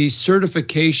the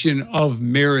certification of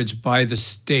marriage by the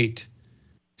state?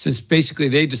 Since basically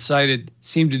they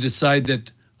seemed to decide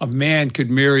that a man could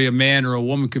marry a man or a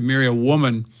woman could marry a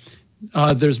woman.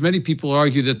 There's many people who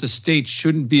argue that the state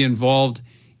shouldn't be involved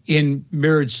in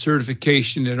marriage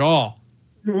certification at all.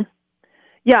 Mm-hmm.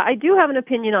 Yeah, I do have an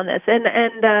opinion on this. And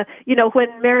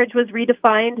when marriage was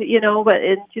redefined, but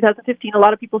in 2015, a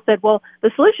lot of people said, well,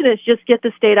 the solution is just get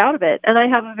the state out of it. And I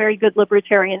have a very good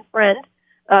libertarian friend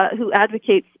who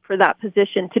advocates for that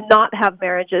position, to not have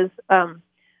marriages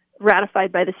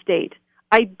ratified by the state.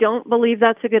 I don't believe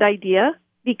that's a good idea,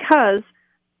 because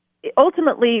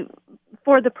ultimately,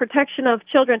 for the protection of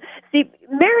children, see,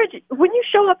 marriage, when you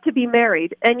show up to be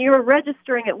married and you're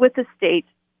registering it with the state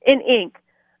in ink,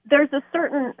 there's a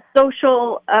certain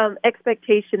social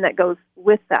expectation that goes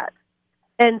with that.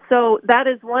 And so that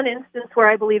is one instance where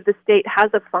I believe the state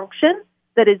has a function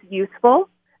that is useful,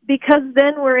 because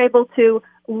then we're able to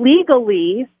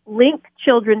legally link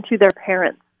children to their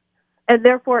parents. And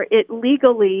therefore it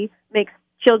legally makes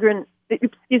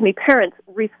parents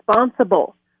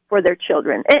responsible for their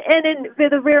children. And in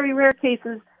the very rare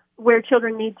cases where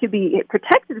children need to be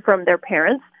protected from their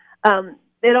parents,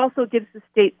 it also gives the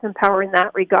state some power in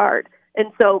that regard.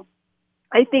 And so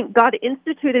I think God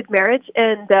instituted marriage,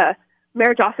 and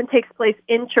marriage often takes place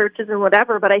in churches and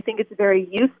whatever, but I think it's very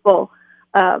useful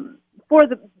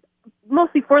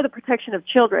mostly for the protection of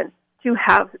children, to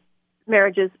have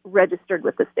marriages registered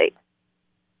with the state.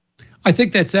 I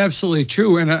think that's absolutely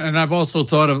true. And I've also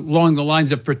thought of along the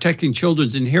lines of protecting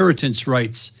children's inheritance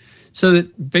rights, so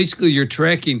that basically you're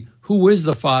tracking who is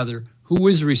the father, who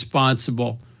is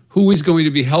responsible, who is going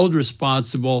to be held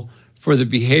responsible for the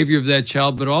behavior of that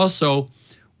child, but also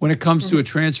when it comes to a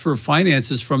transfer of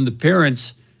finances from the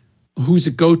parents, who's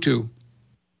it go to?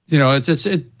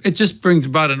 It just brings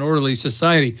about an orderly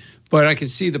society. But I can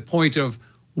see the point of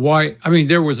why. I mean,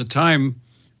 there was a time,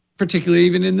 particularly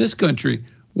even in this country,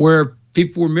 where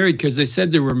people were married because they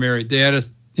said they were married. They had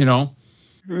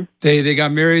they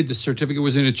got married, the certificate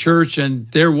was in a church, and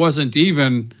there wasn't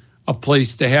even a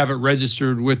place to have it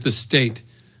registered with the state.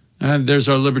 And there's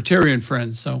our libertarian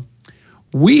friends. So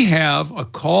we have a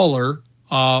caller,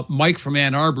 Mike from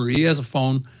Ann Arbor. He has a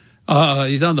phone.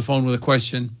 He's on the phone with a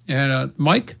question. And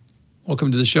Mike, welcome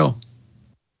to the show.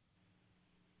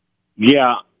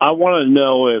 Yeah, I want to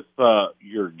know if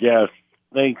your guest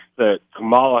thinks that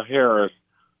Kamala Harris,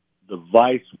 the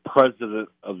Vice President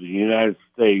of the United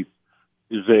States,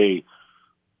 is a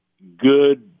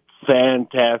good,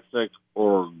 fantastic,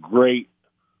 or great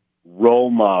role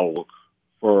model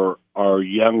for our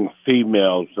young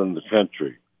females in the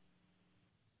country.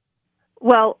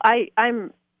 Well,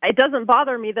 it doesn't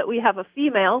bother me that we have a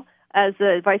female as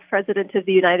the Vice President of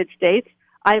the United States.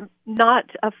 I'm not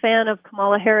a fan of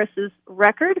Kamala Harris's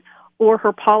record or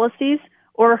her policies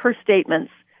or her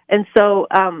statements. And so,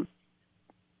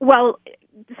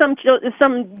 some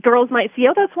girls might see,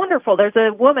 oh, that's wonderful. There's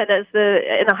a woman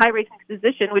in a high-ranking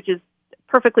position, which is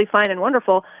perfectly fine and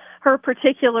wonderful. Her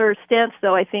particular stance,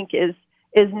 though, I think is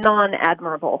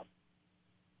non-admirable.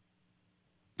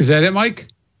 Is that it, Mike?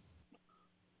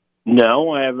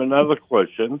 No, I have another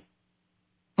question.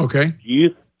 Okay.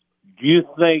 Do you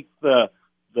think the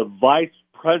vice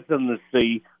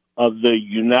presidency of the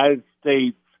United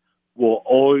States will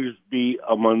always be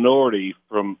a minority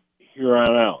from here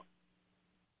on out?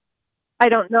 I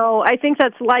don't know. I think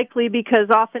that's likely because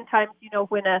oftentimes,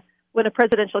 when a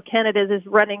presidential candidate is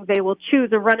running, they will choose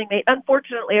a running mate.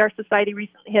 Unfortunately, our society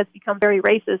recently has become very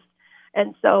racist.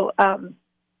 And so,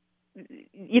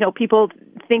 people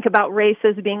think about race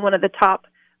as being one of the top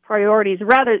priorities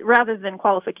rather than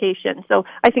qualification. So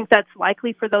I think that's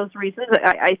likely for those reasons.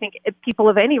 I think people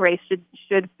of any race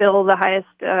should fill the highest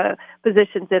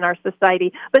positions in our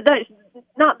society, but that's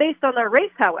not based on their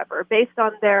race, however, based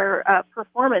on their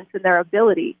performance and their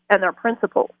ability and their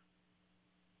principles.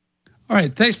 All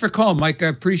right. Thanks for calling, Mike. I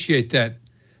appreciate that.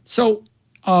 So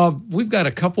we've got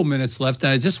a couple minutes left,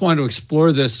 and I just wanted to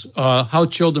explore this, how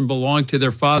children belong to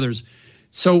their fathers.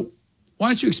 So why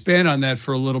don't you expand on that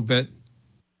for a little bit?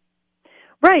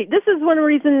 Right. This is one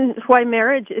reason why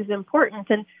marriage is important.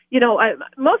 And,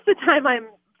 most of the time I'm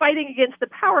fighting against the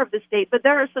power of the state, but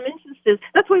there are some instances.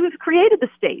 That's why we've created the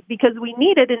state, because we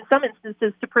need it in some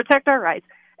instances to protect our rights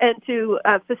and to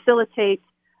facilitate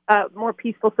more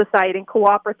peaceful society and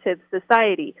cooperative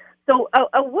society. So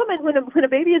a woman, when a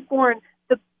baby is born,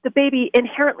 the baby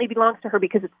inherently belongs to her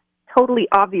because it's totally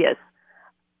obvious.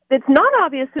 It's not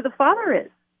obvious who the father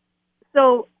is.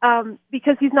 So,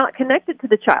 because he's not connected to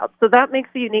the child. So that makes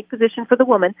a unique position for the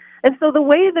woman. And so the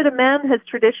way that a man has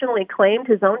traditionally claimed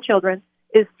his own children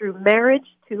is through marriage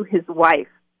to his wife.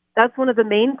 That's one of the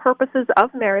main purposes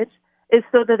of marriage, is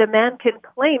so that a man can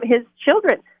claim his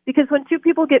children. Because when two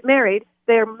people get married,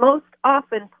 they are most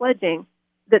often pledging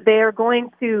that they are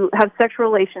going to have sexual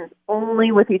relations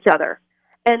only with each other.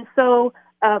 And so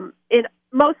in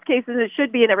most cases, it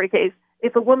should be in every case,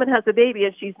 if a woman has a baby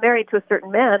and she's married to a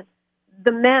certain man,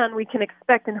 the man we can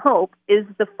expect and hope is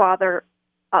the father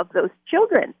of those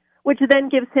children, which then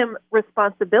gives him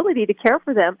responsibility to care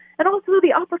for them and also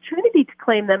the opportunity to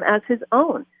claim them as his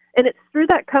own. And it's through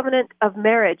that covenant of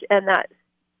marriage and that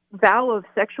vow of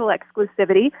sexual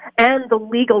exclusivity and the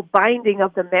legal binding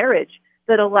of the marriage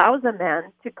that allows a man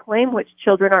to claim which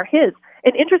children are his.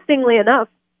 And interestingly enough,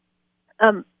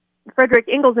 Frederick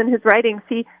Engels in his writings,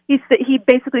 he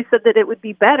basically said that it would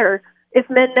be better if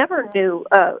men never knew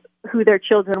who their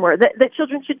children were, that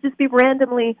children should just be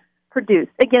randomly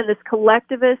produced. Again, this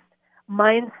collectivist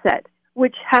mindset,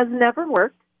 which has never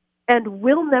worked and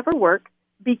will never work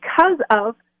because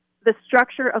of the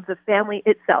structure of the family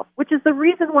itself, which is the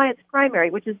reason why it's primary,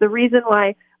 which is the reason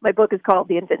why my book is called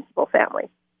The Invincible Family.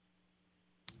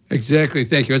 Exactly.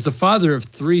 Thank you. As the father of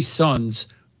 3 sons,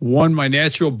 one my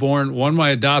natural born, one my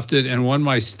adopted, and one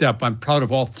my step, I'm proud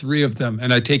of all 3 of them,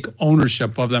 and I take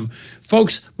ownership of them.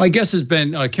 Folks, my guest has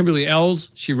been Kimberly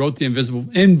Ells. She wrote The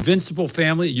Invincible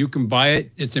Family. You can buy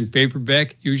it. It's in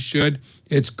paperback. You should.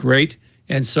 It's great.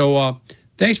 And so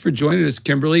thanks for joining us,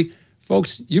 Kimberly.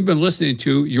 Folks, you've been listening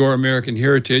to Your American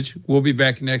Heritage. We'll be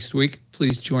back next week.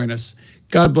 Please join us.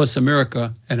 God bless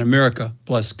America, and America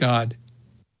bless God.